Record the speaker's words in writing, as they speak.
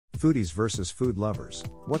Foodies versus food lovers.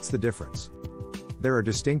 What's the difference? There are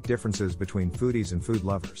distinct differences between foodies and food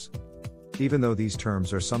lovers. Even though these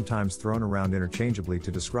terms are sometimes thrown around interchangeably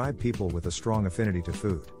to describe people with a strong affinity to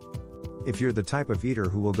food. If you're the type of eater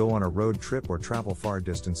who will go on a road trip or travel far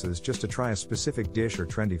distances just to try a specific dish or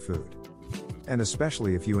trendy food, and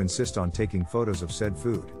especially if you insist on taking photos of said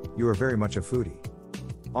food, you are very much a foodie.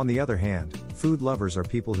 On the other hand, food lovers are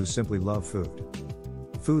people who simply love food.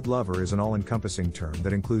 Food lover is an all-encompassing term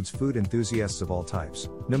that includes food enthusiasts of all types,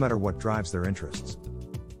 no matter what drives their interests.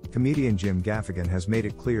 Comedian Jim Gaffigan has made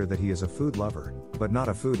it clear that he is a food lover, but not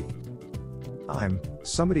a foodie. I'm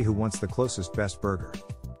somebody who wants the closest best burger.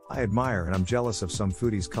 I admire and I'm jealous of some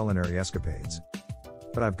foodies' culinary escapades.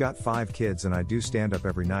 But I've got 5 kids and I do stand up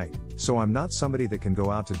every night, so I'm not somebody that can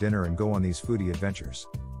go out to dinner and go on these foodie adventures.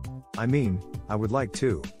 I mean, I would like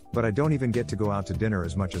to, but I don't even get to go out to dinner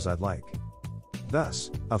as much as I'd like.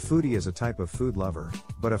 Thus, a foodie is a type of food lover,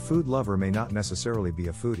 but a food lover may not necessarily be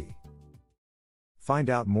a foodie. Find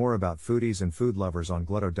out more about foodies and food lovers on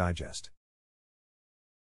Glutto Digest.